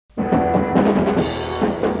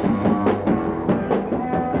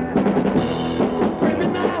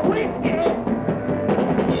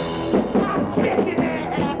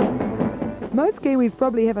Most Kiwis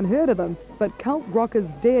probably haven't heard of them, but cult rockers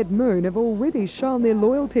Dead Moon have already shown their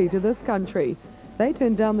loyalty to this country. They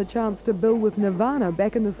turned down the chance to bill with Nirvana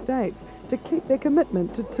back in the States to keep their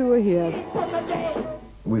commitment to tour here.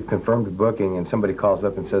 We've confirmed a booking and somebody calls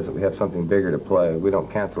up and says that we have something bigger to play. We don't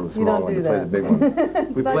cancel the small one to play the big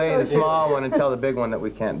one. We play the small one and tell the big one that we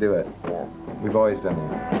can't do it. Yeah. We've always done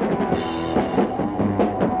that.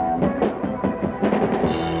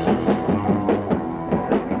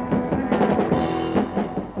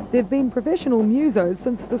 They've been professional musos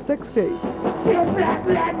since the 60s.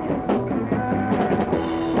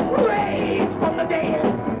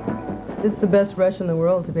 It's the best rush in the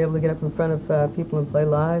world to be able to get up in front of people and play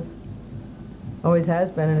live. Always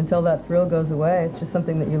has been, and until that thrill goes away, it's just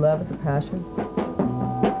something that you love, it's a passion.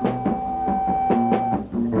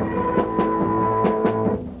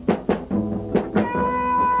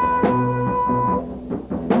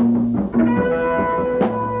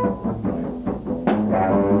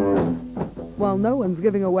 While no one's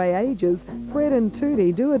giving away ages, Fred and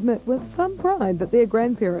Tootie do admit with some pride that they're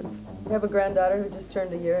grandparents. We have a granddaughter who just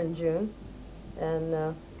turned a year in June,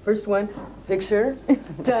 and first one, picture,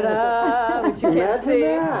 ta-da, which you can't see.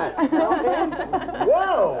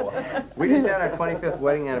 Whoa! We just had our 25th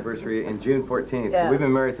wedding anniversary in June 14th. Yeah. We've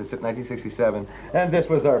been married since 1967, and this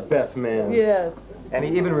was our best man. Yes. And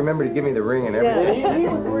he even remembered to give me the ring and everything.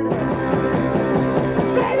 Yeah.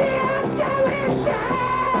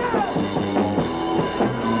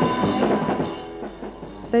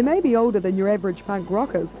 They may be older than your average punk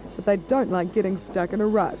rockers, but they don't like getting stuck in a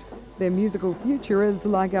rut. Their musical future is,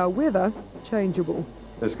 like our weather, changeable.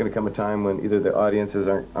 There's going to come a time when either the audiences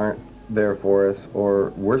aren't there for us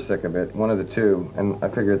or we're sick of it, one of the two. And I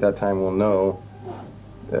figure at that time we'll know,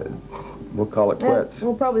 we'll call it quits. Yeah,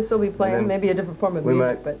 we'll probably still be playing, maybe a different form of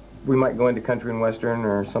music, but... We might go into country and western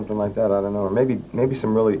or something like that, I don't know. Or maybe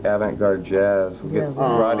some really avant-garde jazz. We'll get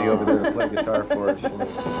Roddy over there to play guitar for us.